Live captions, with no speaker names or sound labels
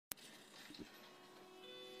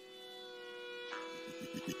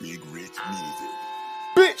Big Rich Music.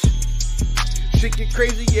 Bitch, shit get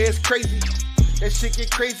crazy, yeah, it's crazy. That shit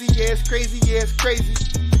get crazy, yeah, it's crazy, yeah, it's crazy.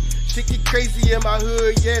 Shit get crazy in my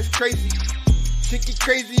hood, yeah, it's crazy. Shit get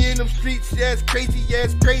crazy in them streets, yeah, it's crazy, yeah,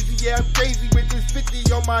 it's crazy, yeah, I'm crazy with this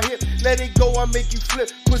 50 on my hip. Let it go, I make you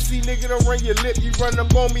flip. Pussy nigga, don't run your lip. You run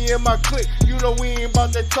up on me in my clique. You know we ain't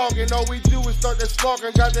about that talking. All we do is start that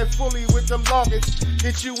sparking. Got that fully with them lockets.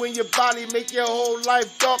 Get you in your body, make your whole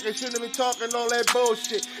life darker. Shouldn't be talking all that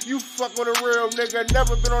bullshit. You fuck with a real nigga,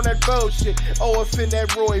 never been on that bullshit.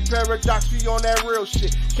 OFN.ROY, paradox, we on that real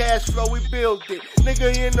shit. Cash flow, we build it. Nigga,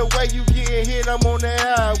 in the way you getting hit, I'm on that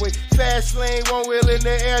highway. Fast lane, one wheel in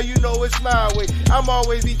the air, you know it's my way. I'm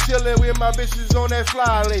always be chillin' with my bitches on that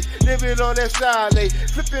fly lane. Living on that side lane,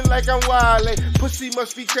 flipping like I'm wild lane. Pussy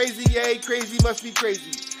must be crazy, yeah, crazy must be crazy.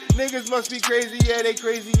 Niggas must be crazy, yeah, they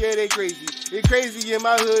crazy, yeah, they crazy. It's crazy in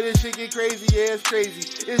my hood, this shit get crazy, yeah, it's crazy.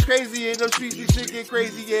 It's crazy in them streets, this shit get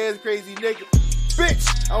crazy, yeah, it's crazy, nigga. Bitch,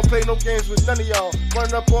 I don't play no games with none of y'all.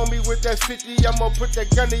 Run up on me with that 50, I'ma put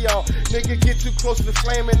that gun to y'all. Nigga get too close to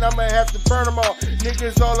flaming, I'ma have to burn them all.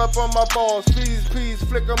 Niggas all up on my balls, please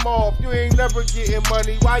flick them off. You ain't never getting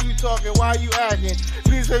money, why you talking, why you acting?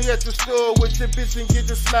 Please hurry at the store with your bitch and get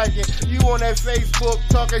the smacking. You on that Facebook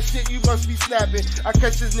talking shit, you must be snapping. I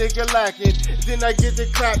catch this nigga lacking, then I get the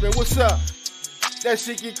clapping. What's up? That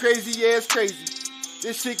shit get crazy, yeah, it's crazy.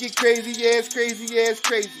 This shit get crazy, yeah, it's crazy, yeah, it's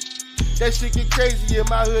crazy. That shit get crazy in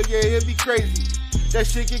my hood, yeah, it be crazy. That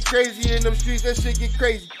shit get crazy in them streets, that shit get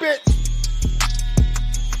crazy, bitch.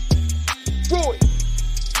 Roy.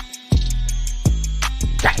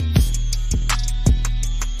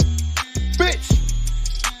 Bitch.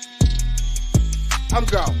 I'm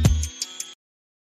gone.